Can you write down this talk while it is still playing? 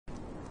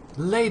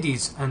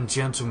Ladies and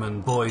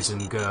gentlemen, boys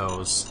and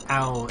girls,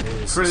 Al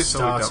is Pretty sure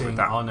we dealt with starting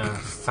that. on a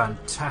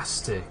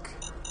fantastic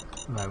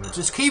moment.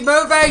 Just keep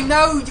moving!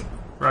 No!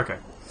 Okay.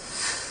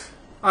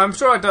 I'm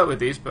sure I dealt with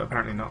these, but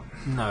apparently not.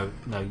 No,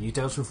 you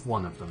dealt with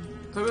one of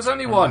them. There was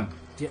only one.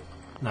 Yeah,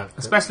 no.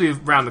 Especially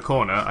round the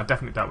corner, I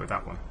definitely dealt with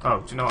that one.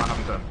 Oh, do you know what I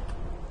haven't done?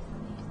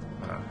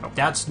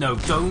 That's no,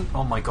 don't!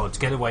 Oh my god,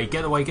 get away,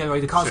 get away, get away.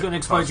 The car's Shit, going to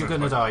explode, car's you're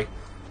gonna going to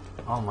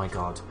die. Oh my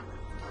god.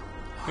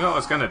 You know what I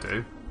was going to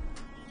do?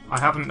 I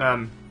haven't,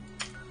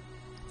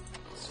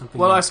 Something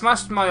well, I else.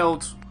 smashed my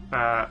old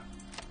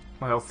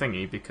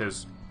thingy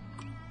because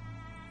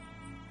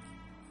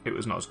it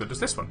was not as good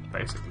as this one,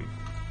 basically.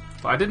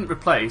 But I didn't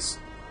replace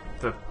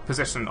the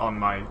position on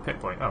my pit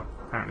point. Oh,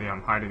 apparently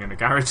I'm hiding in a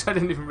garage. I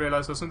didn't even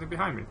realise there was something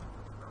behind me.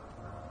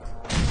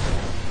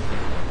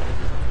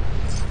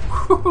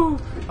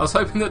 Woohoo! I was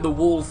hoping that the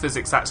wall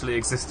physics actually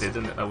existed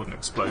and that I wouldn't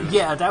explode.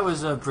 Yeah, that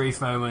was a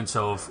brief moment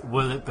of,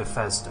 will it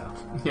Bethesda?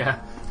 Yeah.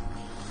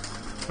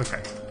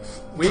 Okay.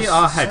 We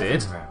are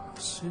headed 7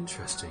 rounds.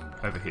 Interesting.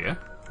 over here.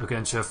 We're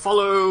going to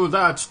follow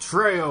that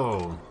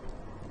trail.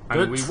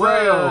 And The we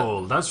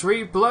trail. That's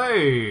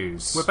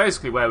replays. We're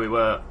basically where we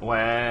were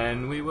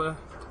when we were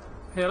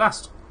here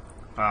last.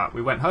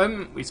 We went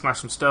home, we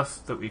smashed some stuff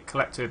that we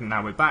collected, and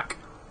now we're back.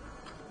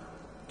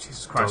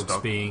 Jesus Christ, Dogs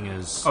dog. being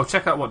as... Oh,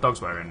 check out what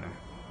dogs we're in there.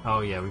 Oh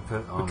yeah, we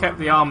put on... We kept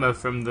the armour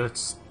from the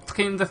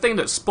thing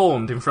that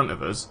spawned in front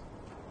of us,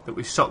 that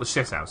we shot the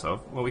shit out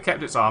of. Well, we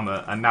kept its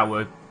armour, and now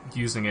we're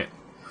using it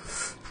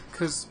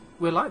because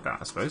we're like that,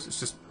 I suppose. It's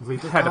just We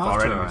look head of our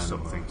after enemies,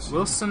 sort of thing. animals.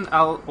 Wilson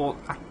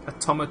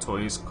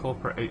Atomatoys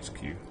Corporate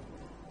HQ.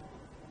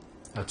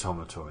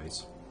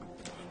 Automatoys.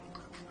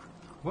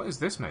 What is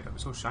this made of?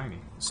 It's all shiny.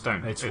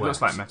 Stone. It's it looks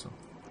wet. like metal.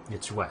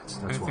 It's wet,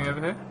 that's Anything why.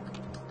 over here?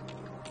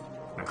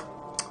 No.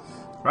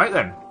 Right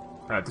then.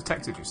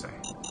 Detective, you say?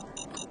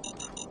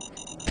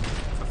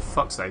 For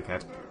fuck's sake,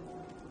 Ed.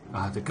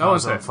 The No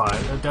one's car's on there.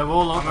 fire. They're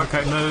all on... I'm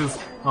okay. Move.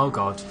 Oh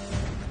god.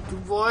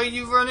 Why are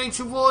you running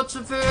towards the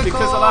vehicle?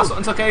 Because the last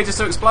one took ages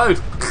to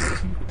explode.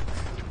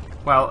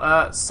 Well,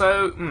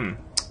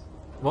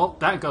 Well,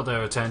 that got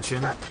their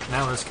attention.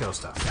 Now let's kill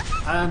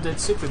stuff. And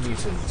it's super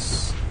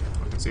mutants.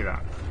 I can see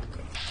that.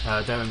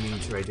 They're immune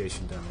to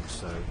radiation damage,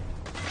 so...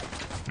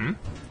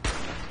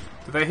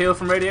 Do they heal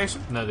from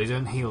radiation? No, they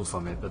don't heal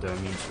from it, but they're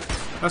immune to it.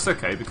 That's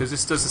okay, because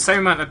this does the same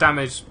amount of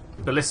damage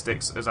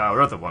ballistics as our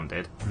other one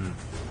did.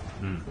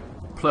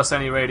 Plus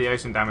any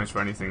radiation damage for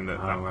anything that...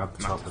 Oh, we're up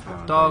the top matters. of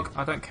the Dog,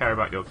 I don't care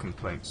about your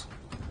complaints.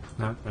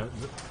 No,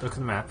 look at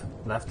the map.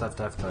 Left, left,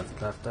 left, left,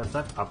 left, left,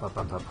 left. Up, up,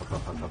 up, up, up,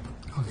 up, up, up.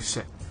 Holy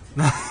shit.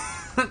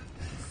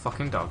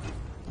 Fucking dog.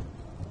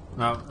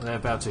 No, they're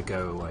about to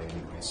go away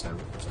anyway, so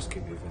just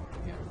keep moving.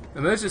 Yeah.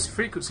 Emergency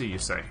frequency, you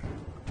say?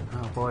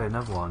 Oh boy,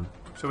 another one.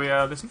 Shall we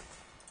listen?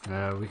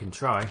 We can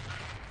try.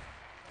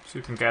 See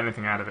if we can get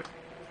anything out of it.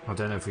 I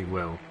don't know if we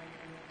will.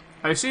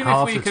 I assume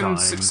Half if we the can time.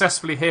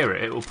 successfully hear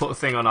it, it will put a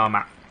thing on our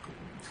map.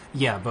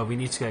 Yeah, but we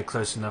need to get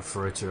close enough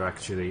for it to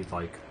actually,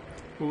 like...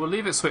 Well, we'll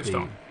leave it switched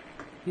on.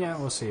 Yeah,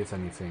 we'll see if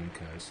anything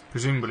occurs.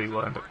 Presumably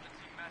we'll end up...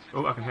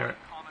 Oh, I can hear it.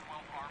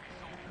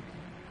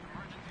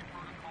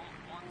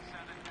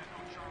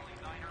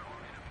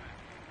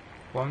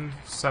 One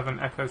 7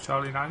 Echo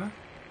Charlie 9er?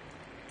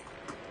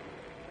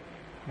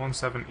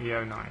 17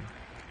 EO 9.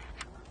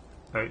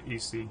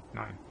 EC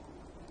 9.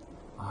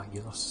 Ah,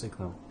 you lost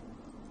signal.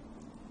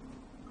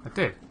 I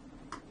did.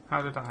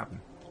 How did that happen?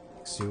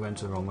 So you went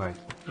the wrong way.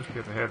 Must be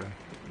over here then.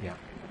 Yeah.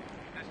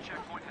 This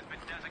checkpoint has been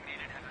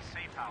designated as a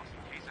safe house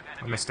in case of I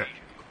enemy missed it.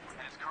 invasion,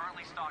 and is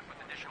currently stocked with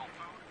additional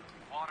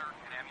food, water,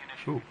 and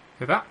ammunition. Ooh,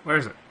 hear that? Where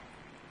is it?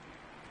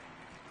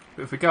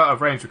 But if we go out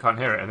of range, we can't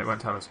hear it, and it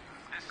won't tell us.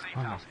 This safe Oh.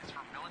 house is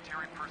for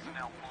military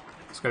personnel only.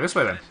 Let's go this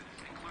way then.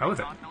 Citizens, How with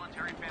including it?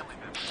 non-military family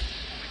members, will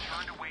be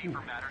turned away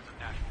for matters of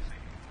national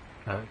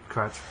safety.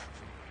 Crouch.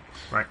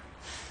 Right.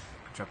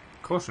 Good job.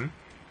 Caution.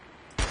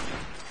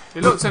 He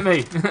looked at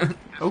me.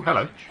 Oh,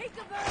 hello.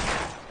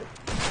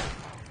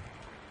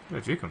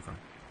 Where'd you come from?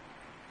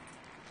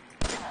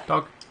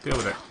 Dog, deal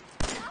with it.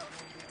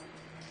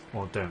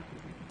 Or don't.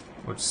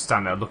 Or just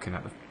stand there looking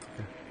at the...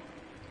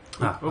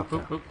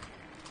 Okay.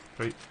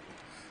 Three.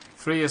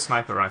 3 is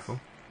sniper rifle.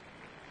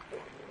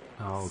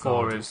 Oh,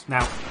 4 God. is...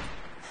 Now,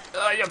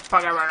 you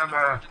fucking...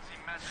 Emergency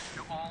message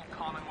to all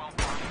Commonwealth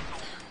Army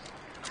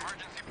soldiers.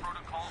 Emergency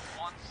protocol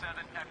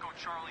 17 Echo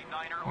Charlie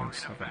 9er are in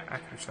 7 effect.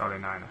 Echo Charlie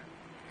 9er.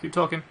 Keep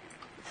talking.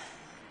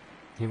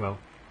 he will.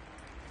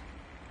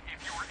 If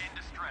you are in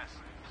distress,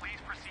 please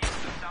proceed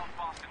to the South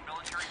Boston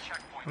military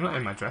checkpoint. I'm not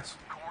in my dress.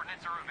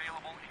 Coordinates are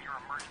available in your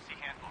emergency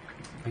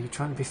handbook. Are you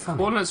trying to be funny?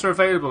 Coordinates are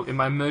available in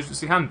my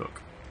emergency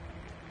handbook.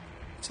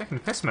 You're taking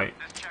the piss, mate.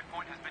 This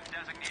checkpoint has been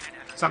designated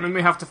as a Does that mean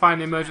we have to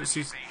find the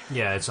emergencies?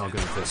 Yeah, it's not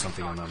going to put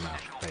something on our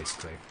map,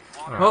 basically.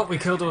 Alright. Well, we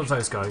killed all of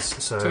those guys,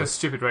 so... Turn the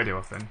stupid radio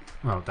off then.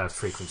 Well, that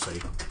frequency.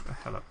 The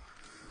hell up.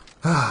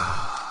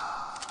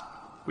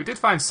 We did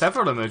find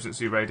several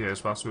emergency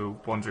radios whilst we were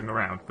wandering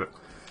around, but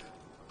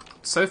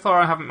so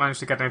far I haven't managed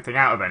to get anything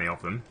out of any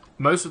of them.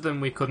 Most of them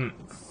we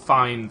couldn't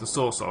find the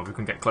source of, we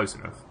couldn't get close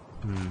enough.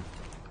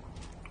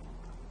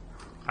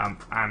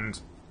 And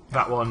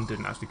that one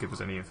didn't actually give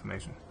us any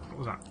information. What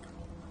was that?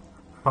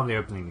 Probably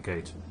opening the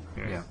gate.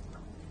 Yeah. Yeah.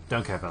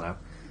 Don't care about that.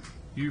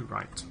 You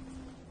right.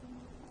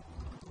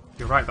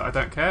 You're right that I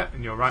don't care,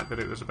 and you're right that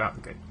it was about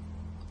the gate.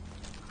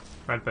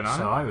 Red banana.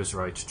 So I was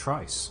right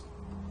twice.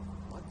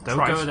 Don't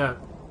Twice? go there.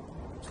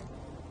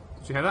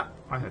 Did you hear that?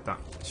 I heard that.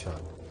 Shut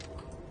up.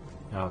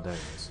 Oh, there it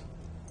is.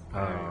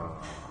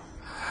 Oh.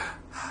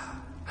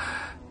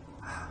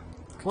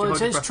 Well, hold it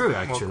your is breath true, more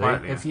actually.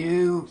 quietly, If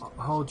you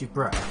hold your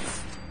breath,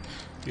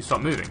 You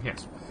stop moving,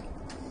 yes.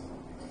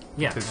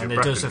 yeah, Because and your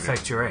it breath does isn't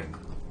affect your aim.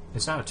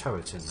 Is that a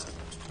turret in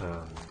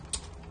that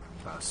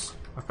bus?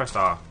 I pressed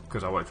R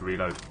because I wanted to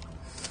reload.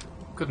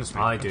 Goodness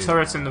me. I A do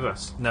turret that. in the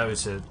bus. No,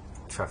 it's a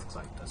traffic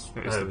light. That's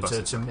It is the bus.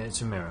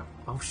 it's a mirror.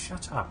 Oh,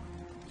 shut up!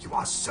 You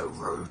are so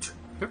rude.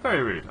 You're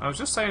very rude. I was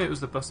just saying it was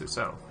the bus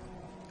itself.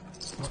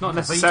 It's not But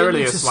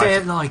necessarily you a didn't need to slight. say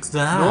it like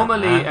that.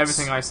 Normally,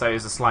 everything I say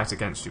is a slight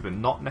against you, but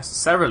not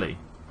necessarily.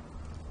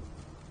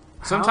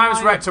 Sometimes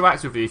I-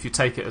 retroactively, if you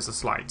take it as a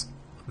slight,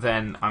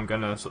 then I'm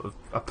going to sort of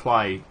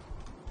apply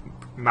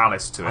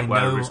malice to it. I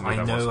where know. originally I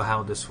there know wasn't.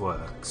 how this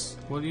works.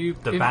 Well, you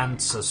The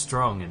bands are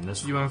strong in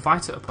this. you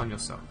invite it upon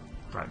yourself.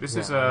 Right. This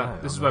Yeah, is I know,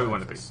 this is I where know we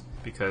want to be this.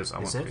 because I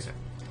want Is to be it? here.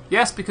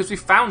 Yes, because we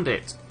found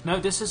it. No,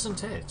 this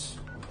isn't it.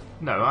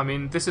 No, I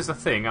mean this is a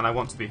thing, and I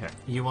want to be here.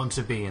 You want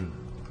to be in.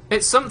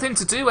 It's something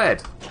to do,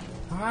 Ed.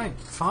 All right,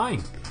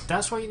 fine.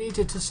 That's what you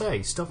needed to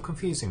say. Stop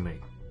confusing me.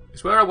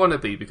 It's where I want to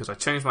be because I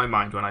changed my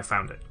mind when I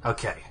found it.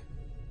 Okay.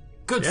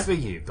 Good Yeah? for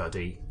you,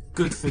 buddy.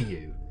 Good for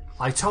you.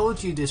 I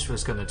told you this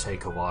was going to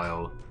take a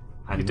while,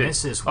 and You did.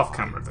 this is Off why.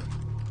 camera, though.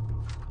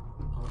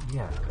 Oh,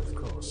 yeah, of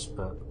course,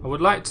 but I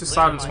would like to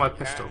silence my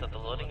pistol. The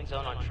loading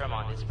zone on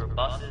Tremont is for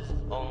buses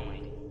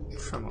only.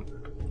 Come on.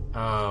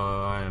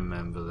 oh, I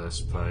remember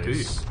this place. Do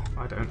you?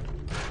 I don't.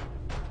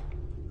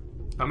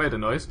 That made a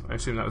noise. I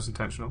assume that was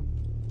intentional.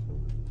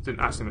 Didn't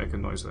actually make a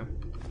noise though.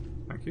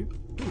 Thank you.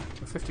 Ooh,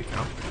 a 50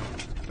 cal.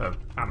 Oh,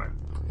 ammo.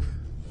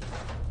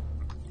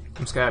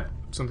 I'm scared.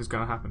 Something's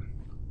going to happen.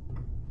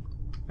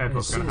 Ed,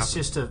 what's It's, going to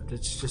it's happen?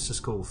 just a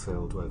school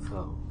filled with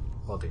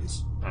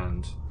bodies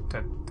and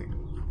Dead things.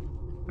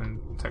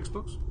 And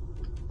textbooks?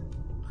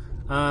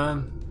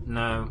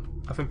 no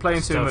I've been playing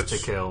too stuff much to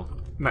kill.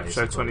 Metro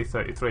basically.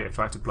 2033. I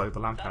tried to blow the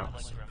lamp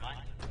out.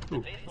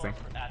 Ooh, thing.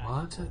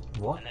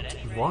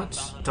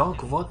 What?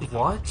 Dog?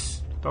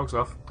 What? Dog's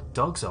off.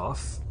 Dog's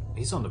off.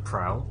 He's on the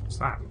prowl. What's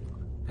that?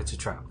 It's a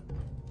trap.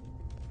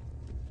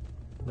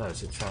 No,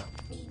 it's a trap.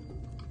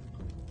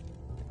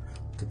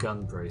 The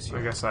gun brace.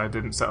 I guess I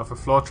didn't set off a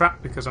floor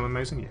trap because I'm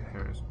amazing. Yeah,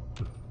 here it is.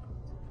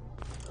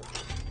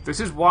 This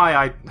is why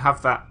I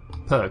have that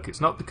perk.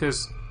 It's not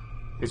because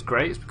it's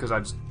great, it's because I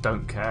just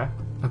don't care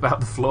about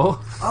the floor.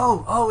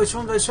 Oh, it's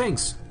one of those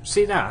things.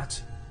 See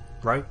that?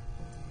 Right?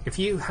 If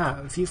you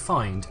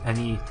find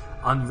any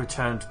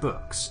unreturned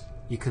books,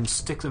 you can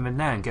stick them in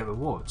there and get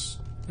rewards.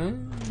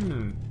 Mm.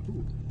 Ooh.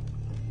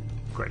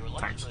 Great,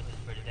 thanks. Choices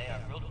for today are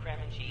grilled cram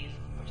and cheese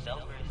or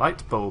Salisbury.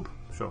 Light bulb,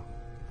 sure.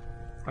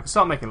 I can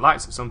start making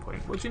lights at some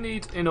point. What do you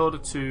need in order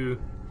to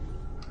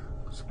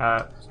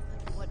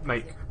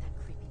make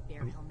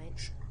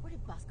Where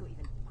did Bosco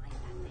even find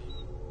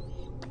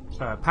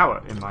that thing?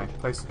 power in my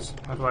places?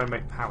 How do I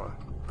make power?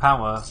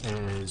 Power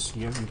is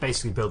you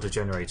basically build a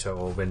generator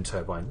or wind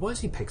turbine. What has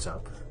he picked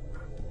up?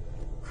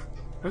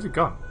 Where's it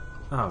gone?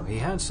 Oh, he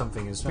had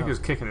something as I think well. he was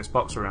kicking his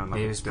box around like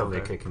He a was probably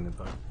dildo. kicking the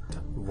butt.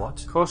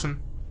 What?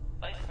 Caution.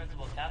 Vice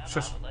Principal Kavanaugh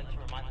Shush. would like to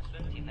remind the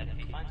swim team that if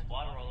he finds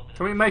water all over the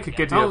Can we make a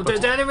giddy Oh, up? the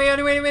enemy!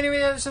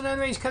 There's an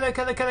enemy! Kill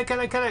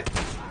it!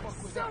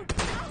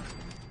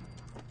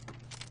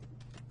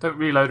 Don't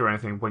reload or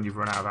anything when you've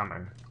run out of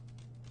ammo.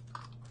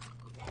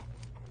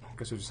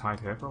 Guess we'll just hide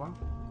here for a while.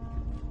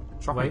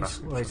 Shopping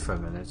basket. Wait for a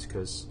minute,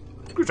 because...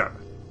 Good job.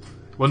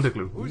 Wonder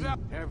glue. Who's up?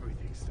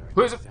 Everything starts.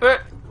 Who's it?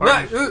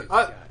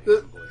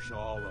 Push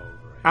all over it.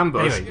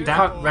 Ambush. Anyway, You that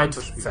can't red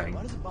ambush people. thing,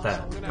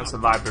 there. That's a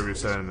library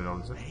return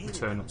and is it?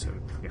 Return to.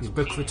 Yes. Your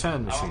book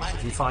return machine.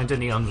 If you find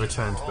any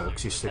unreturned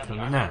books, you stick them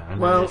in there. And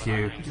Well,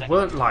 then if you...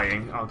 weren't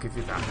lying, I'll give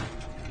you that.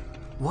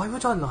 Why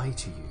would I lie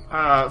to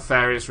you?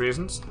 Various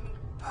reasons.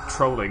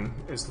 Trolling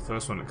is the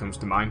first one that comes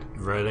to mind.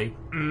 Really?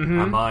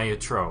 Am I a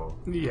troll?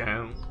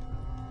 Yeah.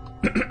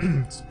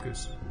 It's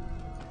goose.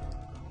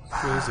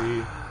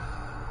 Squizzy.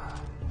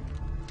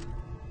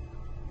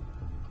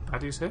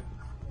 Daddy's here?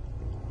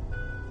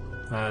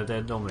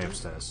 They're normally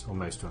upstairs, or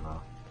most of them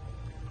are.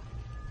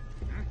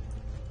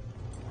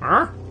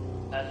 Huh?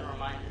 As a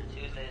reminder,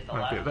 Tuesday is the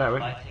Might be last up there, to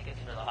wouldn't buy tickets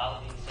for the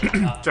Halloween sale. Do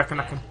you reckon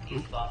I can-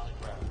 East Boston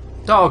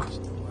Road. Dog!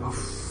 Oh,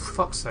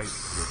 fuck's sake.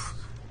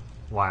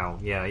 Wow,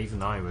 yeah,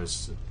 even I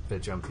was a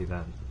bit jumpy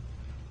then.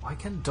 Why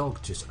can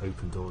dog just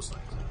open doors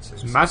like that?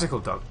 It's a magical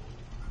dog.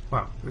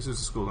 Wow, this is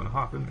a school and a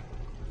half, isn't it?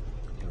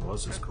 It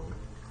was a school.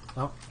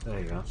 Oh, there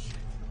you go.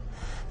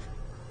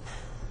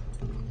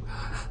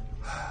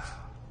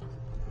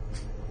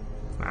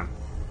 Man,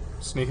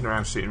 sneaking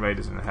around shooting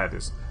raiders in the head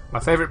is my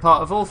favourite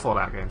part of all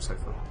Fallout games so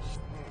far.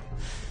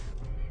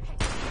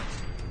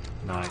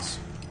 Nice.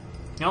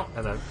 Oh,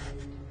 hello.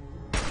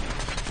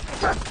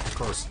 Of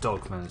course,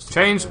 dog managed to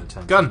Change get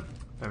their attention. gun.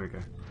 There we go.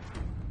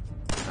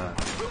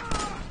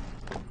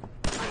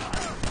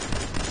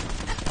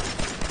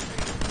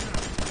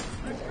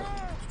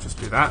 Just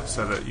do that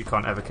so that you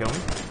can't ever kill me.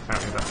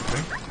 Apparently that's the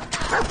thing.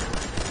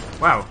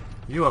 Wow,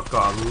 you have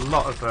got a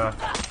lot of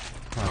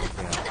Help,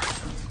 yeah.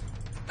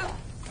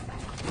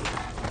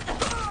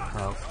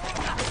 Help.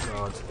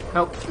 God.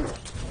 help.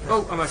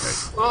 Oh, I'm okay.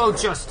 Oh,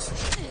 just.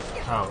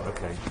 Oh,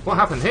 okay. What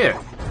happened here?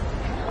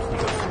 You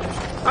got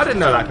finished. I didn't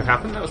know that could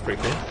happen. That was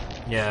pretty cool.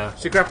 Yeah.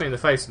 She grabbed me in the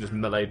face and just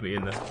meleeed me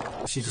in the.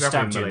 She just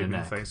grabbed stabbed you me in and the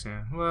meleeed me neck. face.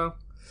 Yeah. Well,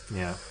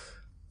 Yeah.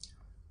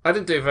 I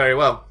didn't do very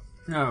well.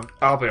 No.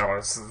 I'll be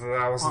honest.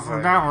 That wasn't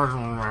very. That was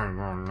no.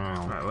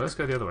 Right, well, let's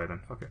go the other way then.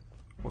 Fuck it.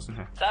 What's in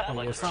here?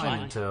 Satellite You're fine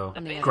until.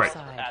 On the other Great.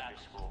 side. at your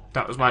school.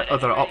 That was my Any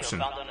other radio option.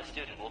 found on a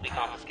student will be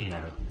confiscated.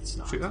 No, it's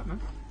not. Shoot that, no?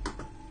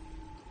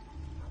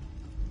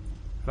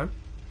 Hello?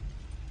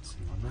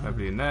 Someone there.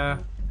 Nobody in there.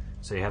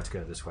 So you have to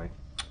go this way.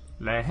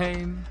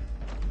 Lame.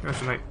 You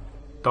actually make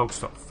dogs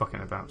stop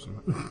fucking about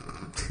something.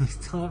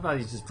 I love how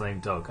you just blame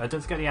dog. I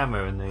don't forget the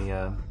ammo in the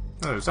Oh,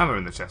 there's ammo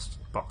in the chest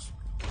box.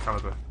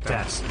 Caliber.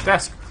 desk.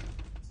 Desk.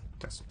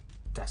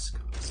 Desk.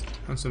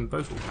 And some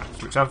bottle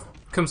caps, which have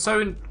come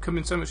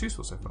in so much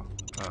useful so far.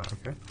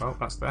 Okay, well,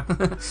 that's there.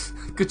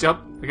 Good job.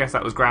 I guess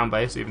that was ground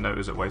based, even though it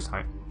was at waist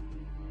height.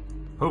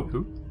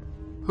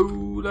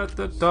 Who let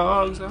the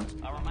dogs out?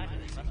 A reminder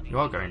that must be You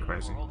are going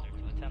crazy. older to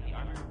attend the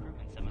armor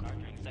recruitment seminar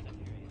during second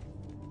period.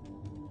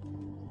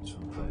 It's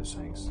one of those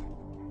things.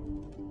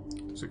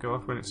 Does it go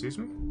off when it sees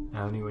me?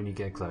 Only when you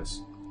get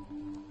close.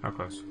 How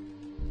close?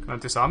 Can I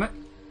disarm it?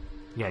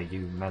 Yeah,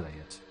 you melee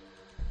it.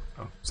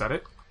 Oh, is that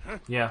it?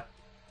 Yeah.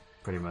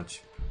 Pretty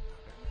much.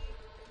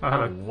 Oh,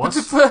 hello.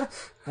 what?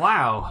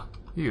 Wow.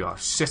 You are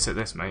shit at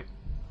this, mate.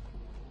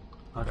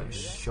 I'd have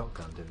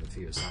shotgunned him if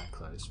he was that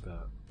close,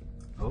 but.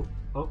 Oh.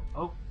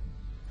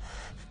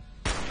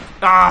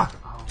 Ah!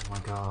 Oh my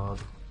god.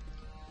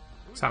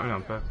 It's happening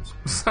on purpose.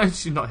 How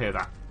did you not hear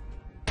that?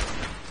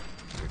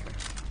 Okay.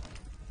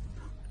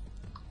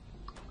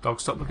 Dog,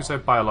 stop looking so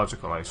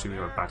biological. I assume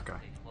you're a bad guy.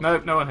 No,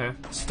 no one here.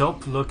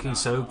 Stop looking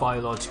so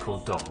biological,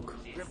 dog.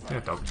 Yeah,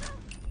 dog.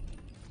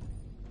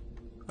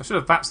 I should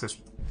have VATS this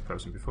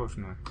person before,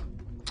 shouldn't I?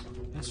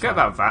 That's Get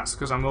right. that VATS,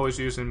 because I'm always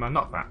using my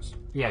not VATS.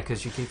 Yeah,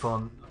 because you keep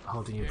on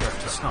holding your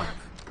breath to snipe.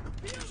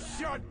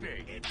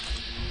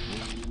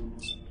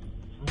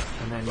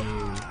 And then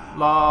you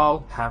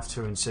LOL. have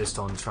to insist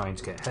on trying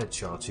to get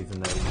headshots,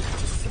 even though you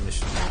just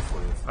finished them off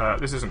with.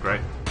 This isn't great.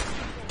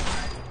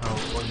 Oh,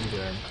 what are you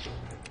doing?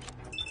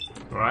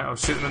 Alright, I'll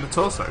shoot them in the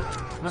torso.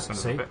 No, Son of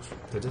a see?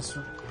 bitch. Did this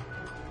one?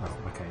 Oh,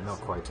 okay, not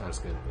quite as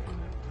good, but you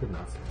know, good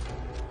enough.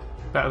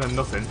 Better than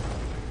nothing.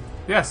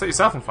 Yeah, set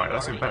yourself on fire,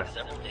 that's even better.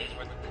 Several days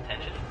worth of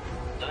detention.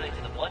 Donate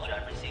to the blood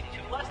drive, receive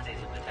 2 less days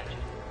of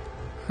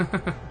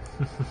detention.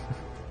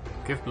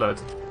 Give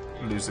blood,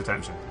 lose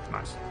attention.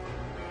 Nice.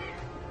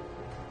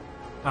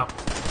 Oh,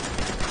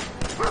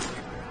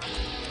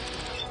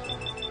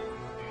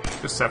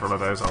 Just several of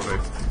those I'll do.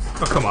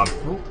 Oh, come on.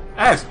 oh,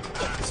 Ed!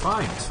 it's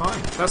fine, it's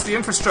fine. That's the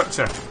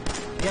infrastructure.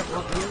 Yeah,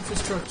 well, the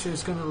infrastructure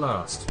is going to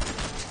last.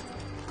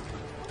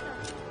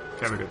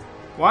 Okay, we're good.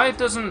 Why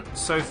doesn't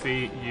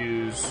Sophie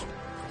use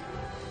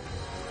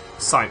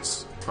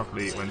sights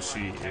properly when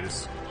she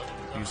is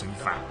using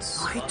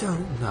VATS? I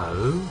don't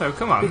know. Oh,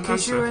 come on.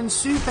 Because answer. you're in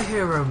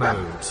superhero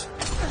mode.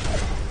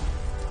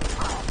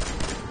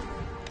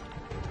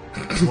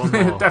 One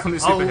more. Definitely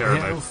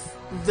superhero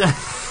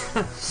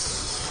mode.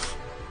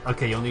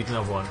 Okay, you'll need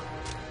another one.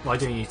 Why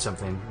don't you need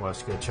something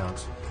whilst you get a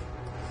chance?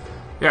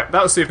 Yeah,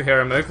 that was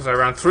superhero mode because I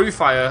ran through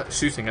fire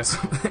shooting at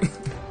something.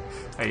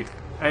 Aid.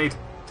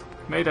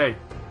 Mayday.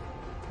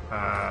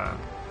 Cram,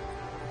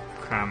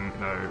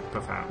 no.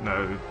 Buff out,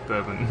 no.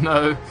 Bourbon,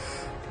 no.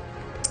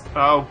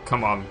 Oh,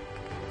 come on.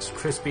 It's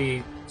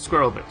crispy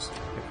Squirrel bits.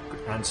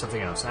 and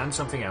something else. And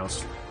something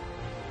else.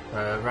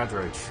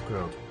 Radroach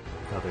grilled.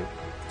 That'll do.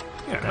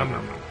 Yeah, no.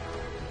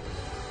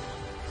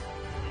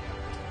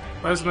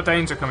 Where's my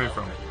danger coming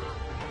from?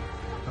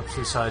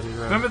 Opposite side of the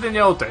room. Remember in the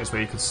old days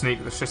where you could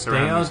sneak the shit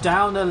around? They are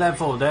down a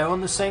level. They're on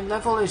the same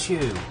level as you.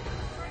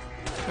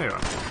 There you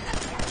are.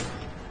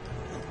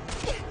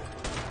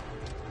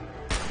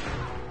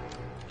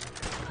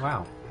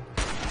 Wow.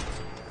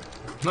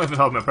 I'm not even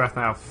holding my breath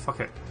now. Fuck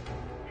it.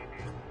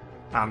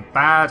 I'm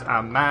bad,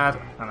 I'm mad,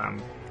 and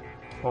I'm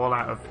all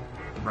out of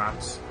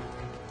rats.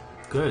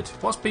 Good.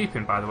 What's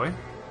beeping, by the way?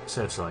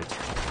 Searchlight.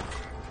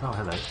 Oh,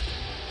 hello.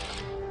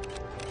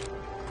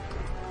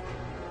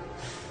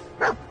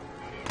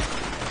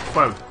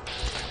 Whoa.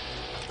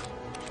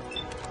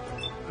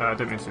 I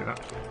didn't mean to do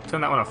that.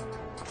 Turn that one off.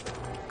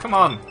 Come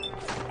on!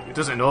 It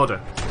does it in order.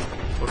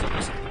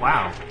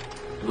 Wow.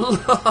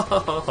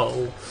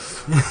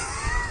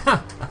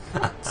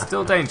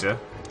 Still danger.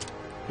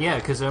 Yeah,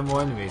 because there are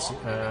more enemies.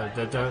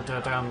 They're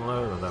down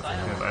lower level.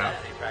 Yeah, now. they are.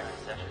 Saturday practice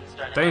session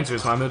starting Danger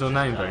is my middle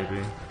name,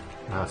 baby.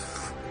 I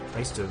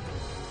used to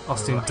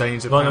Austin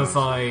Danger. one Pound. of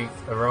my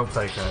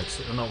roleplay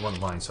characters, not one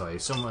of mine, sorry,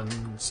 someone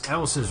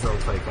else's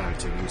roleplay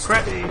character used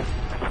Crit. to be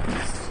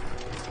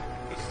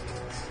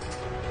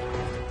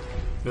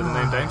You're the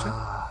name Danger?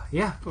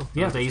 Yeah,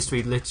 yeah. They used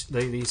to be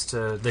they used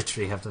to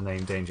literally have the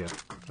name Danger.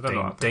 I don't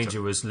know what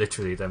Danger was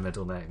literally their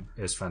middle name.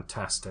 It was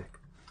fantastic.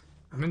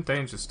 I'm in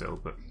Danger still,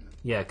 but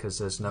Yeah, because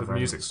there's no the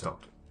music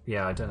stopped.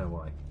 Yeah, I don't know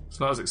why. It's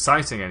not as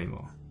exciting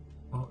anymore.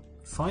 Well,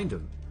 find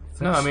them.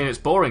 No, I mean it's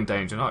boring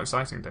Danger, not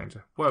exciting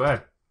Danger. Whoa, hey.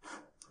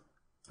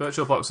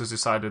 VirtualBox has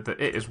decided that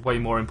it is way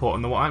more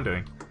important than what I'm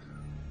doing.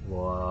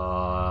 What?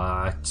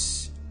 I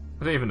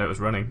didn't even know it was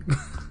running.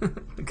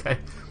 Okay.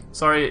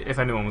 Sorry if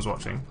anyone was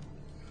watching.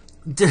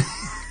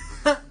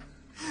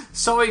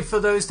 Sorry for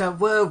those that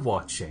were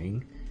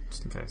watching.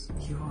 Just in case.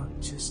 You are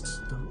just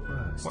the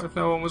worst. What if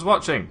no one was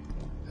watching?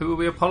 Who are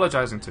we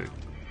apologising to?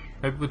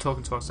 Maybe we're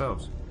talking to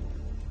ourselves.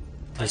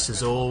 This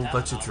is all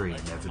but a dream,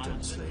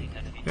 evidently.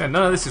 Yeah,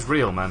 none of this is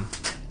real, man.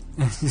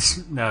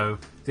 No,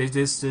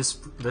 this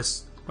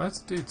Where's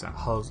the dudes at?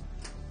 whole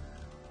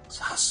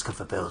husk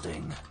of a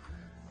building.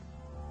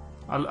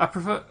 I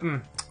prefer...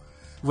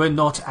 We're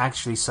not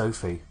actually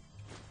Sophie.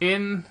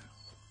 In...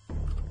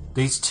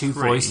 These two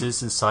Three.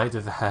 voices inside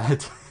of her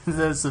head,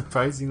 they're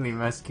surprisingly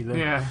masculine.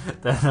 Yeah.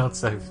 They're not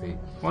Sophie.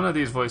 One of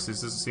these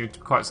voices doesn't seem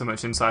quite so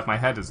much inside my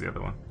head as the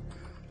other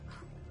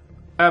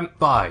one.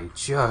 By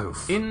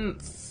Jove. In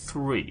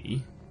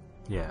 3,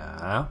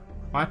 Yeah.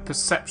 my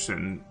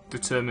perception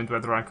determined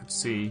whether I could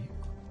see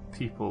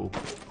people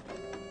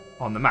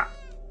on the map,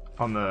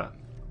 on the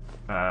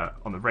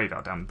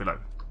radar down below.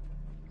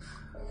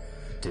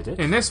 Did it?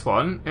 In this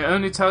one, it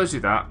only tells you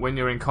that when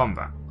you're in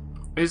combat.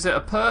 Is it a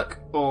perk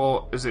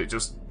or is it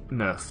just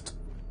nerfed?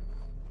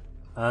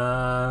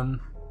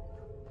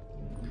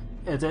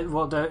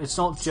 It's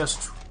not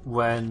just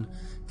when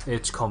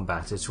it's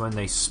combat, it's when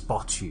they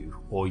spot you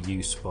or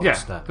you spot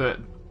Yeah, them. but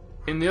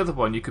in the other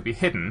one you could be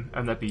hidden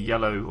and there'd be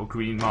yellow or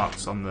green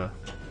marks on the...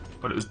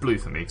 Well, it was blue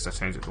for me because I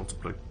changed it all to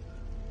blue.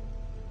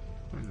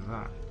 What is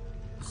that?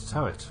 That's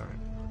how it. Sorry.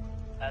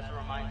 As a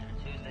reminder,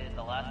 Tuesday is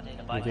the last day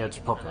to buy Maybe I had to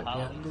tickets pop for the it. Yeah,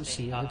 Halloween Lucy,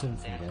 City I Costume don't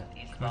forget. Dance with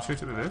East Can I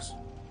shoot it with this?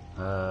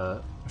 I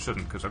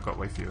shouldn't because I've got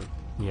way fewer.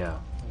 Yeah,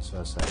 that's what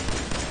I was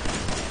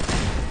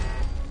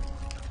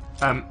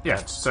saying. Yeah,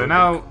 That's so so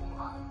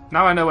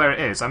now I know where it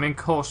is. I'm in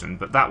caution,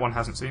 but that one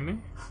hasn't seen me.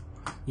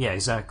 Yeah,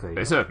 exactly.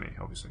 It's heard me,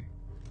 obviously.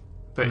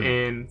 But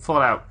in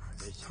Fallout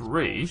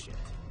 3,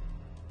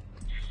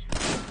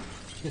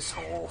 Piss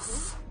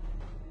off.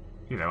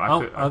 you know,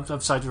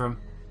 Outside the room.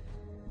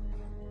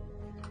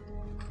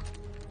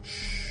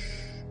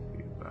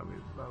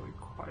 Very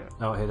quiet.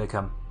 Oh, here they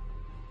come.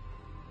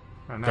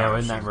 And now They're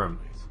in that she's- room.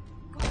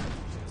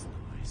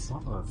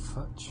 What the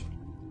fudge?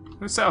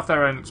 They set off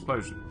their own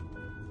explosion.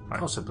 Right.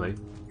 Possibly.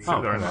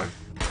 Shoot their own hello. light.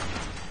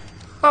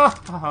 Ha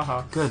ha ha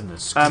ha.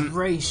 Goodness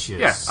gracious.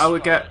 Yeah, I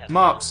would get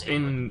marks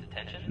in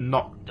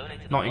not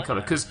in colour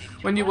because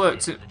when you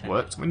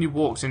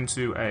walked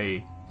into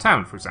a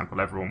town, for example,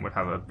 everyone would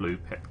have a blue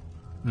pip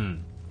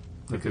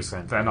because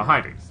friendly, they're not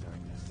hiding.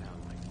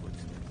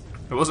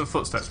 It wasn't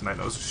footsteps, mate.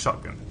 That was a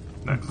shotgun.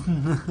 No,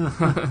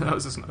 that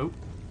was a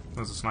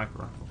sniper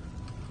rifle.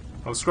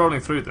 I was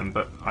scrolling through them,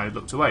 but I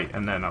looked away,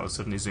 and then I was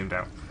suddenly zoomed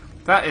out.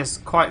 That is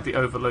quite the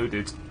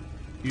overloaded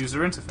user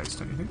interface,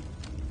 don't you think?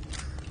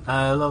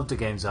 A lot of the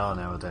games are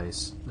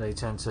nowadays. They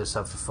tend to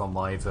suffer from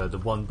either the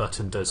one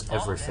button does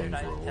everything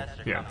rule.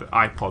 Yeah, the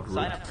iPod rule.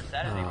 Sign up for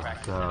Saturday Oh,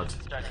 practice God.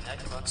 starting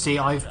next month. See,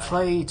 I've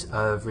played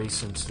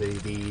recently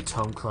the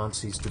Tom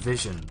Clancy's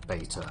Division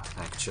beta,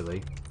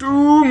 actually.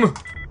 Doom!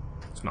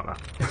 It's not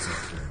that.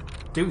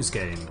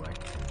 Doomsday, anyway.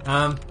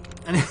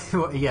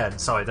 Anyway, yeah,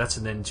 sorry, that's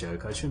an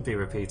in-joke. I shouldn't be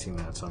repeating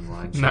that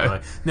online, should No.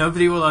 I?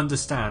 Nobody will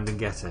understand and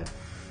get it.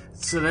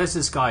 So there's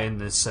this guy in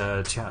this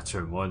chat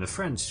room, or in a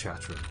friend's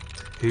chat room,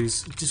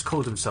 who's just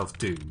called himself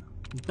Doom.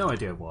 No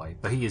idea why,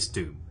 but he is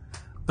Doom.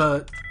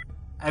 But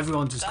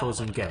everyone just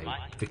calls him gay,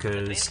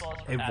 because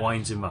it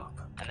winds him up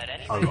And that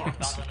any a video lot.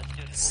 found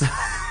on the student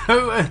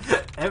So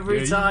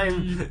every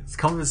time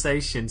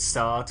conversations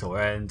start or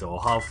end or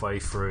halfway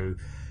through,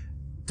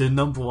 the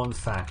number one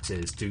fact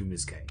is Doom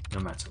is gay, no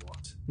matter what.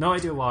 No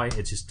idea why,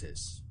 it just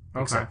is.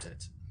 Okay. Accept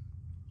it.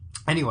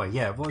 Anyway,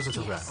 yeah, what was I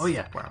talking about? Oh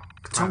yeah, Wow.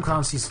 Tom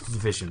Clancy's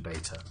Division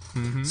beta.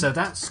 So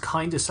that's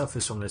kind of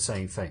suffers from the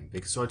same thing,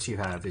 because what you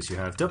have is you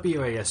have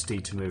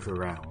WASD to move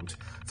around.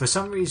 For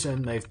some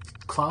reason, they've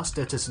classed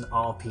it as an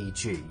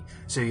RPG,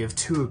 so you have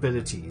two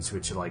abilities,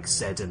 which are like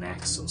Z and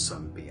X or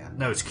something. Yeah.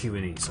 No, it's Q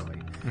and E,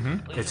 sorry.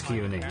 It's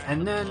Q and E.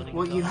 And then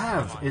what you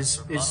have is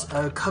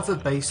a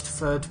cover-based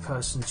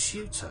third-person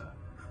shooter.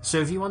 So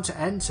if you want to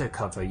enter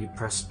cover, you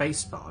press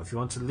spacebar. If you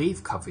want to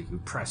leave cover, you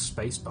press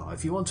spacebar.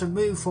 If you want to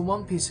move from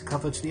one piece of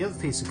cover to the other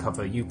piece of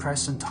cover, you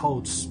press and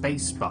hold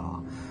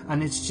spacebar.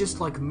 And it's just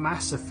like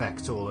Mass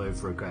Effect all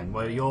over again,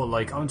 where you're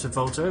like, I want to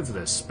vault over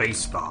this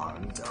spacebar.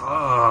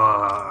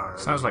 And,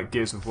 Sounds like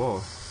Gears of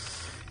War.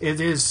 it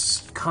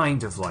is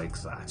kind of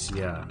like that,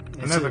 yeah.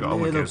 It's never a got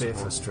on with little Gears of bit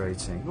War.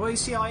 frustrating. Well, you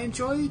see, I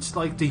enjoyed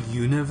like the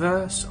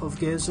universe of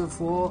Gears of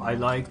War. I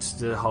liked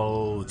the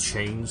whole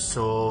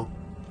chainsaw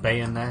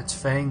bayonet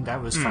thing,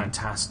 that was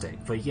fantastic.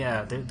 But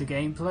yeah, the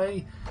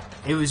gameplay,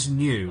 it was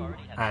new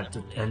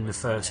in the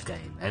first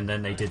game, and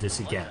then they did it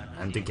again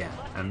and again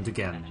and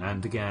again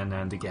and again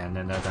and again,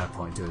 and at that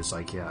point it was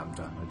like, yeah, I'm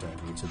done. I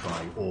don't need to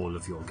buy all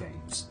of your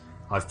games.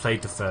 I've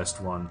played the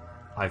first one.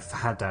 I've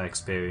had that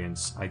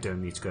experience. I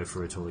don't need to go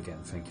through it all again.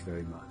 Thank you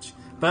very much.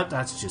 But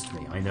that's just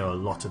me. I know a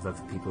lot of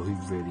other people who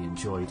really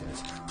enjoyed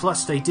it.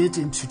 Plus, they did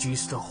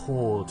introduce the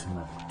Horde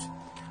mode.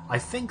 I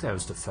think that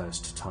was the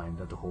first time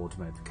that the Horde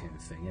mode became a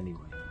thing,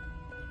 anyway.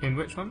 In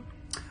which one?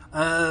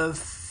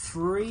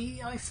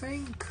 3, I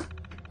think?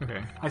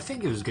 Okay. I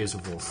think it was Gears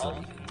of War 3.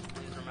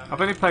 I've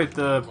only played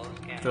the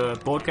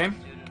board game.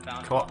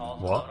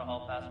 What?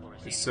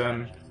 It's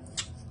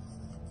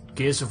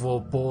Gears of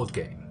War board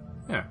game.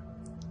 yeah.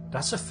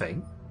 That's a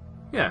thing?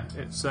 Yeah,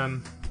 it's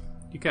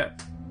you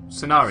get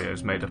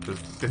scenarios made up of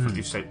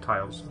differently shaped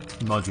tiles.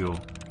 Module.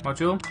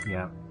 Module?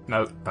 Yeah.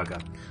 No.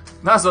 Bugger.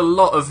 That's a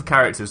lot of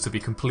characters to be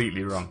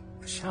completely wrong.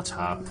 Shut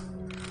up.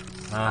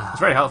 It's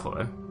very helpful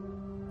though.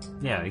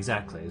 Yeah,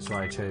 exactly. That's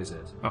why I chose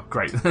it. Oh,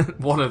 great.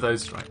 One of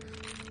those is right.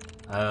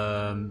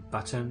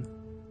 Button?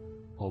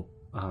 Or...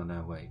 Oh,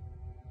 no, wait.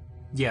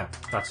 Yeah,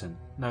 button.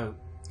 No.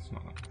 It's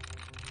not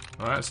that.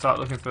 Alright, start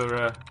looking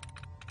for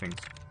things.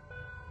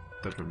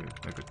 Dead remove.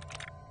 No good.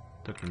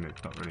 Dead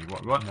remove. Not really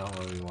what we want. Not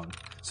what we want.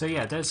 So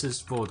yeah, there's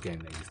this board game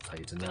that you've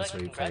played, and that's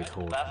where you played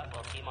Horde.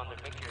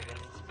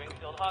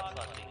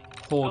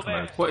 Horde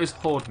mode. What is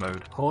Horde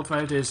mode? Horde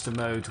mode is the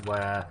mode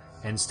where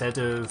instead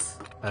of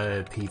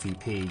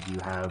PvP, you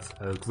have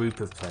a group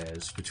of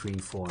players between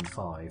 4 and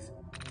 5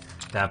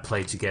 that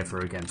play together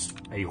against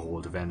a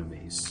horde of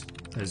enemies.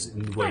 As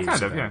in waves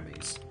kind of of, yeah.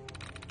 enemies.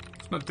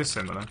 It's not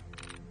dissimilar.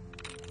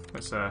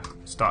 Let's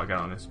start again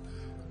on this.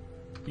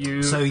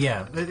 So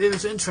yeah, it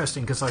was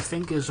interesting because I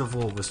think Gears of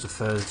War was the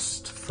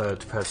first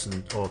third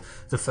person or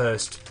the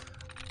first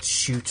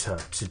shooter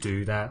to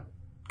do that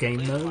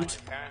game mode,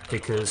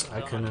 because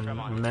I can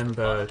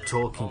remember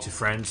talking to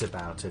friends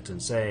about it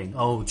and saying,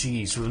 oh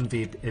geez, wouldn't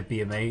it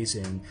be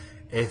amazing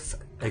if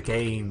a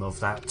game of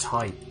that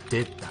type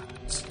did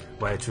that,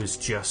 where it was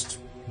just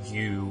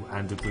you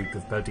and a group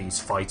of buddies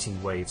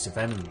fighting waves of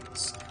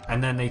enemies.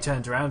 And then they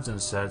turned around and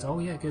said, oh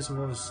yeah, Gears of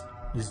War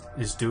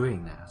is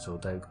doing that, or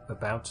they're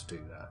about to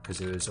do that, because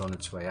it was on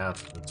its way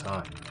out at the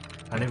time.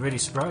 And it really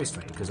surprised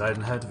me, because I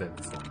hadn't heard of it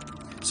before.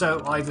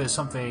 So either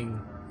something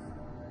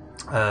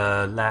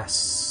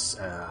less,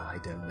 I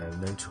don't know,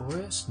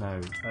 notorious? No,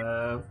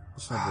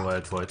 what's another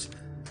word for it?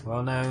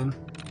 Well known?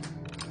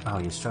 Oh,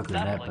 you're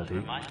struggling there,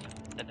 buddy.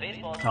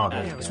 Oh,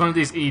 there you go. It's one of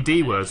these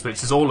ED words,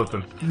 which is all of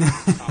them.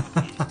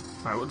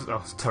 Right,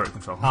 it's turret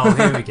control. Oh,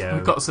 here we go.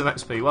 We've got some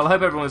XP. Well, I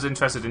hope everyone was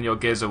interested in your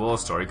Gears of War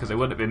story, because they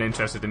wouldn't have been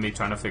interested in me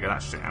trying to figure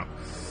that shit out.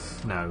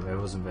 No, it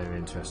wasn't very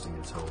interesting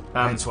at all.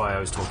 That's why I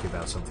was talking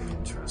about something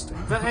interesting.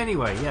 But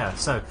anyway, yeah,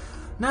 so...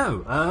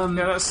 No,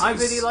 I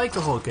really like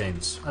the Horde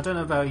games. I don't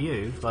know about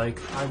you. Like,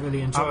 I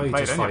really enjoy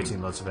just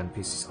fighting lots of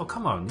NPCs. Oh,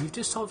 come on, you've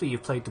just told me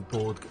you've played the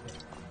board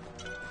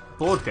game.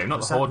 Board game,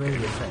 not the Horde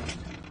game. Thing?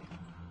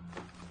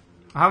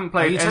 I haven't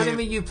played Are you telling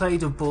me you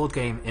played a board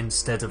game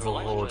instead of a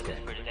Horde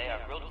game?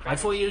 I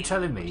thought you were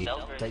telling me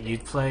that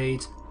you'd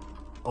played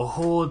a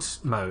Horde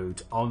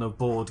mode on a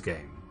board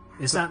game.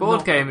 Is that board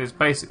not... game is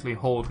basically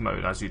Horde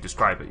mode as you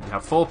describe it. You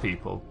have 4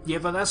 people. Yeah,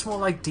 but that's more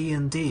like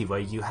D&D, where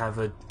you have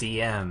a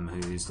DM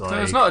who's like...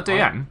 No, it's not a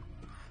DM.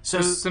 So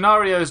there's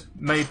scenarios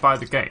made by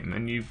the game,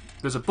 and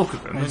there's a book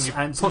of them, and you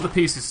put the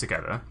pieces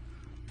together,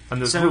 and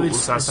there's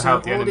rules as to how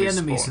the all the enemies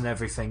enemies spawn. And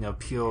everything are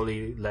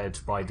purely led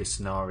by the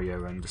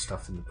scenario and the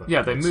stuff in the book.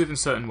 Yeah, they move in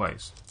certain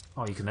ways.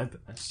 Oh, you can open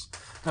this.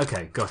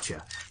 Okay,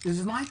 gotcha.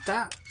 Is like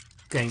that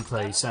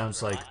gameplay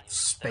sounds like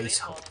Space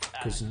Hulk.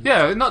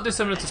 Yeah, not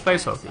dissimilar to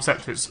Space Hulk,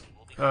 except it's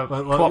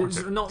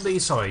cooperative. Not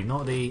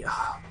the.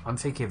 I'm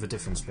thinking of a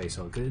different Space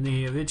Hulk. In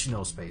the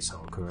original Space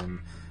Hulk, or in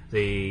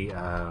the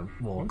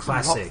more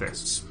classic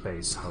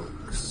Space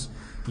Hulks,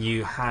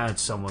 you had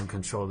someone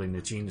controlling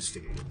the gene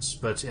students.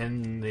 But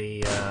in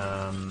the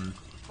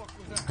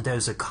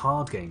there's a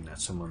card game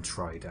that someone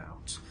tried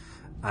out,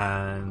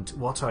 and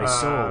what I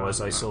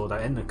saw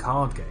that in the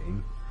card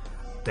game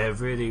there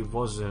really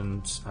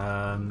wasn't.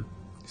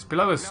 It's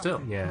below us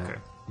still. Yeah. Okay.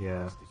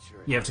 Yeah.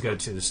 You have to go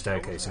to the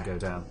staircase and go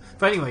down.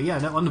 But anyway, yeah,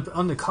 no,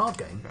 on the card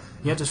game,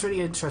 you had this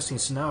really interesting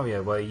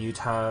scenario where you'd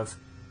have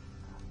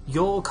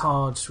your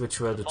cards, which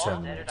were the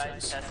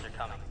Terminators,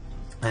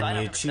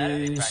 and you'd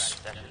choose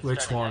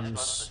which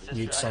ones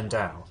you'd send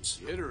out.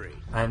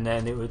 And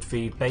then it would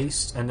be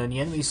based, and then the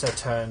enemies that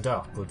turned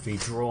up would be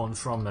drawn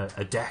from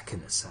a deck,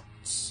 in a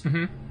sense.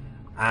 Mm-hmm.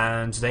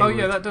 And they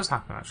yeah, that does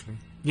happen, actually.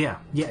 Yeah,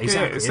 exactly.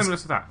 Yeah, it's similar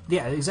to that.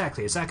 Yeah,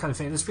 exactly. It's that kind of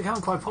thing. It's become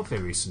quite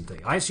popular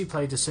recently. I actually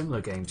played a similar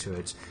game to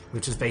it,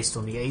 which was based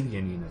on the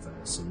Alien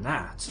universe, and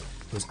that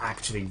was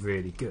actually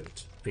really good,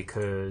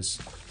 because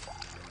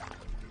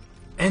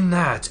in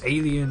that,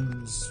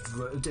 aliens...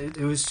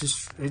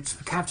 It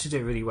captured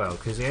it really well,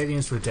 because the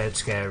aliens were dead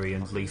scary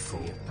and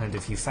lethal, and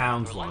if you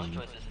found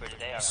one,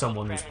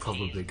 someone was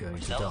probably going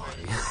to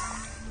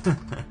die.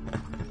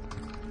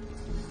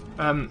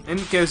 In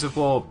Gears of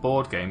War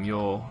board game,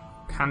 your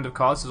hand of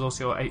cards is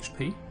also your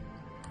HP.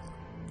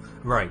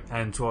 Right,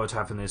 and what would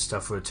happen is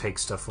stuff would take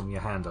stuff from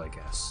your hand, I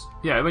guess.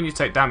 Yeah, when you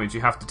take damage,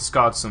 you have to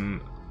discard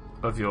some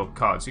of your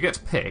cards. You get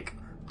to pick.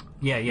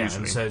 Yeah,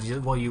 Usually. and so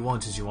what you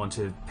want is you want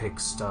to pick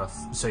stuff.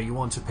 So you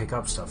want to pick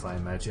up stuff, I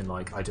imagine,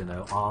 like, I don't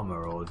know,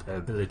 armor or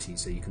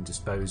abilities that you can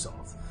dispose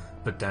of.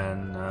 But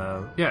then...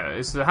 Yeah,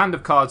 it's the hand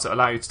of cards that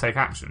allow you to take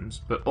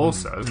actions, but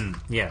also...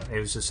 yeah, it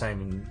was the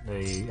same in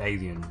the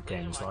Alien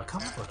game as well. I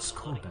can't remember what it's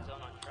called now.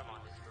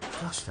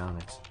 Gosh darn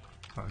it.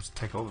 I'll just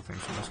take all the things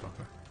from this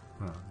locker.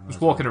 Oh, Just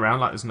walking around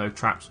like there's no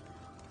traps.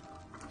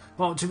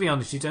 well, to be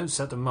honest, you don't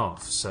set them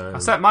off, so... I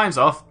set mines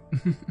off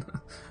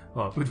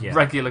well, with yeah.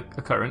 regular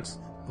occurrence.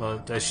 Well,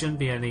 there shouldn't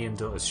be any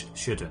indoors.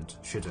 Shouldn't.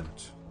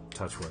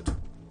 Touch wood.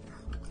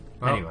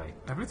 Well, Anyway.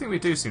 everything we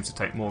do seems to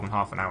take more than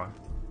half an hour.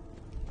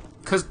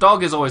 Because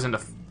dog is always in the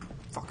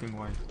fucking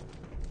way.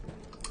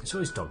 It's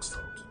always dog's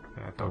fault.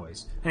 Yeah, dog.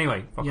 Always.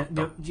 Anyway, Fuck yeah, off,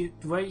 dog.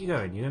 where are you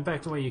going? You're going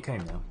back to where you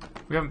came now.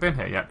 We haven't been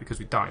here yet because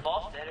we died.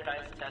 Fall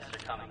standardized tests are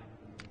coming.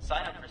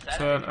 Sign up for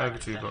Turn Saturday over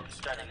to your books.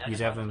 starting next You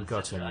month haven't with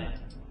got Sister any. Diet.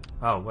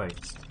 Oh,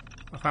 wait.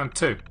 I found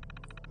 2.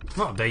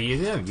 Well, there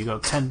you go. You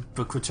got 10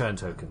 book return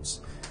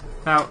tokens.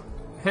 Now,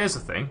 here's the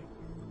thing.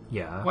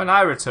 Yeah. When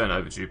I return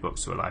overdue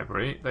books to a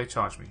library, they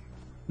charge me.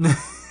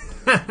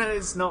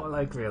 It's not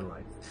like real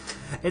life.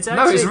 It's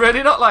actually... No, it's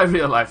really not like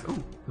real life.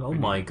 Ooh, Oh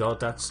my god,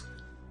 that's...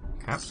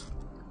 cats.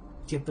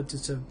 Yeah, but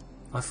it's a...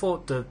 I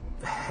thought the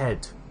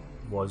head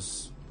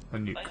was A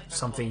nuke.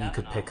 something you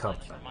could pick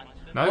up.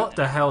 No? What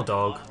the hell,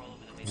 dog?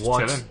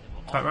 What? Chilling.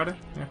 Type Rider?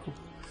 Yeah, cool.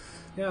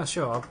 Yeah,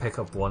 sure, I'll pick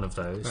up one of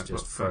those. Yeah, Just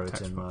look, throw it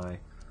text in book. my... I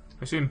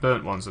assume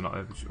burnt ones are not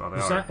overdue. Well, they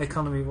Is are. that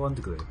Economy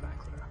Wonder Glue back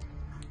there?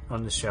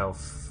 On the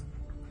shelf.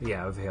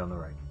 Yeah, over here on the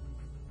right.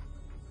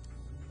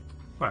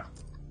 Where?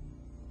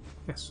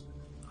 Yes.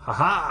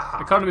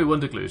 Haha! Economy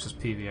Wonder Glue is just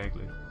PVA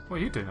glue. What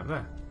are you doing up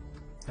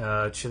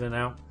there? Chilling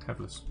out.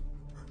 Headless.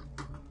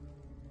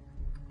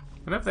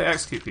 Whenever they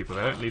execute people,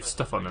 they don't leave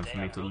stuff on them for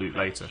me to loot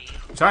later,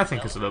 which I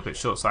think is a little bit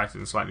short-sighted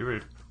and slightly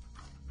rude.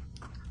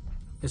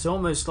 It's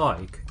almost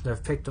like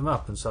they've picked them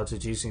up and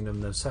started using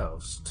them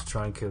themselves to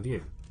try and kill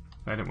you.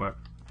 They didn't work.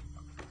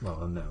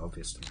 Well, no,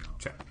 obviously not.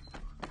 Jet.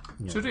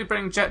 Yeah. Should we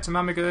bring Jet to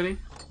Mamagurdy?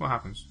 What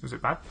happens? Is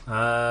it bad?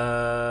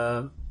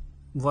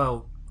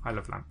 Well, I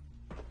love lamp.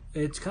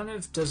 it kind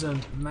of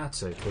doesn't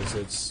matter because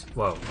it's...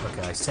 Well,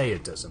 okay, I say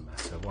it doesn't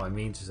matter. What I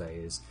mean to say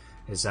is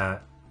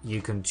that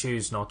you can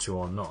choose not to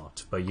or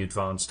not, but you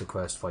advance the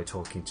quest by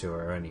talking to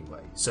her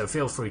anyway. So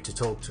feel free to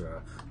talk to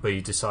her, but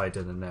you decide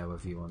in there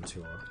whether you want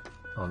to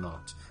or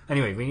not.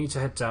 Anyway, we need to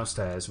head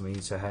downstairs and we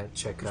need to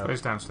check out...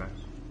 Where's downstairs?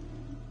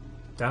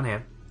 Down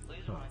here.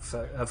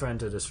 Right, other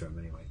end of this room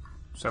anyway.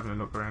 Just having a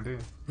look around here.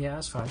 Yeah,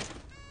 that's fine.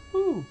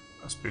 Ooh,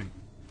 a spoon.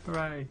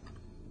 Hooray.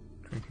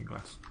 Drinking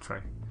glass. Tray.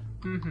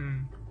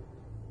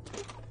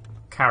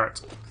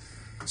 Carrot.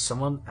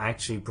 Someone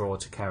actually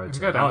brought a carrot. We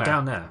can go down there.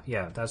 Down there.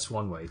 Yeah, that's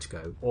one way to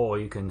go. Or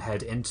you can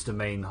head into the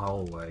main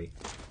hallway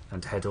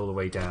and head all the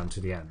way down to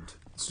the end.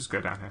 Let's just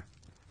go down here.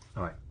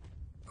 Alright.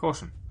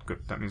 Caution.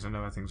 Good, that means I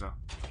know where things are.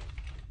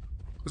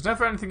 There's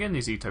never anything in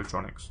these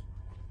Etotronics.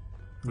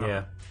 No.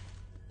 Yeah.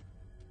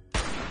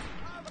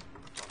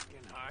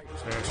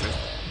 Seriously.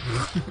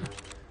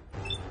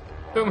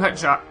 Boom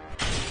headshot.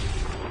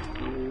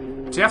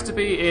 Do you have to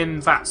be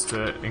in VATS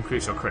to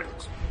increase your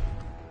crits?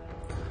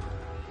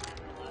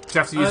 Do you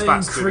have to use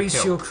VATS to do the increase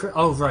kill? your crit.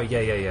 Oh, right.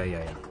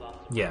 Yeah.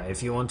 Yeah,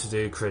 if you want to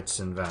do crits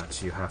and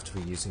VATS, you have to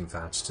be using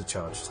VATS to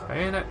charge time.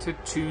 Bayoneted,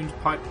 tuned,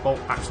 pipe, bolt,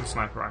 action,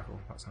 sniper rifle.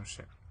 That sounds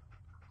shit.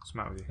 What's the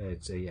matter with you?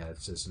 It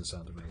doesn't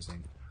sound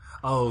amazing.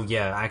 Oh,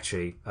 yeah,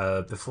 actually,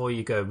 before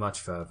you go much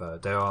further,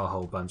 there are a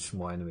whole bunch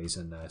more enemies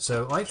in there.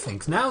 So I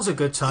think now's a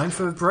good time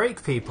for a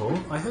break, people.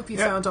 I hope you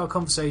found our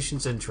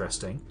conversations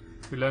interesting.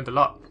 We learned a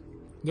lot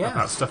Yeah.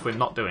 about stuff we're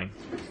not doing.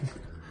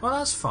 Well,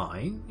 that's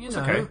fine. You know.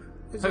 Okay.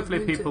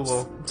 Hopefully people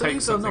will take believe it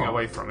or something not-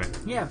 away from it.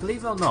 Yeah,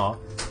 believe it or not,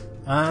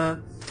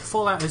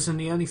 Fallout isn't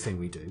the only thing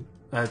we do.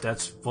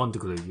 That's Wonder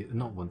Glue,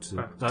 not Wonder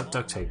Glue.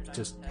 Duct tape,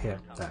 just here,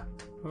 there.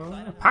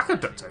 Pack of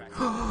duct tape.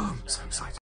 So excited.